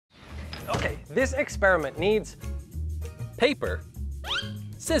Okay, this experiment needs paper,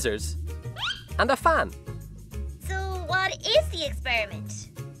 scissors, and a fan. So what is the experiment?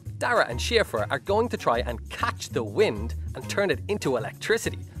 Dara and Schaefer are going to try and catch the wind and turn it into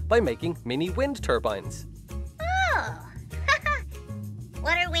electricity by making mini wind turbines. Oh!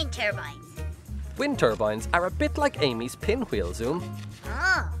 What are wind turbines? Wind turbines are a bit like Amy's pinwheel, Zoom.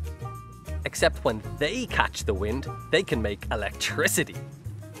 Oh. Except when they catch the wind, they can make electricity.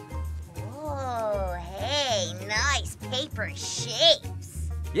 Oh, hey, nice paper shapes.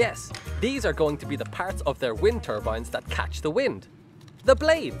 Yes, these are going to be the parts of their wind turbines that catch the wind. The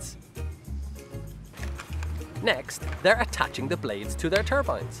blades. Next, they're attaching the blades to their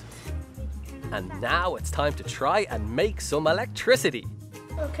turbines. And now it's time to try and make some electricity.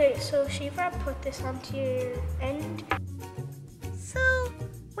 Okay, so Shiva, put this onto your end. So,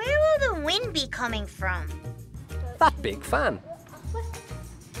 where will the wind be coming from? That big fan.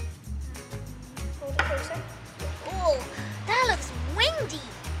 Hold it closer. Oh, that looks windy.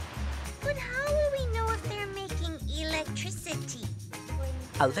 But how will we know if they're making electricity?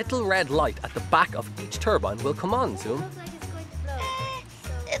 A little red light at the back of each turbine will come on, Zoom. Looks like it's going to blow.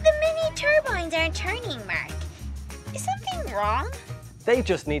 The mini turbines aren't turning, Mark. Is something wrong? They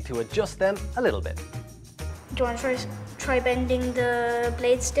just need to adjust them a little bit. Do you want to first try bending the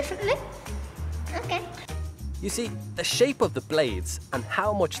blades differently? Okay. You see, the shape of the blades and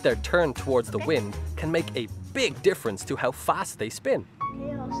how much they're turned towards the wind can make a big difference to how fast they spin.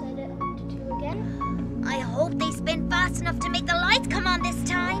 Okay, I'll set it to 2 again. I hope they spin fast enough to make the lights come on this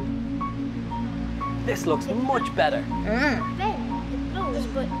time. This looks much better. Mm. Then it blows,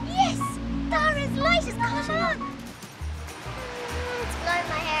 but Yes! Dara's light has come on. it's blowing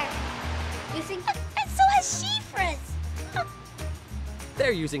my hair. You think? And so has Shifra's.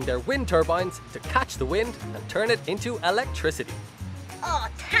 They're using their wind turbines to catch the wind and turn it into electricity. Oh,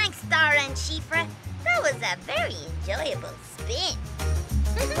 thanks, Dara and Shifra. That was a very enjoyable spin.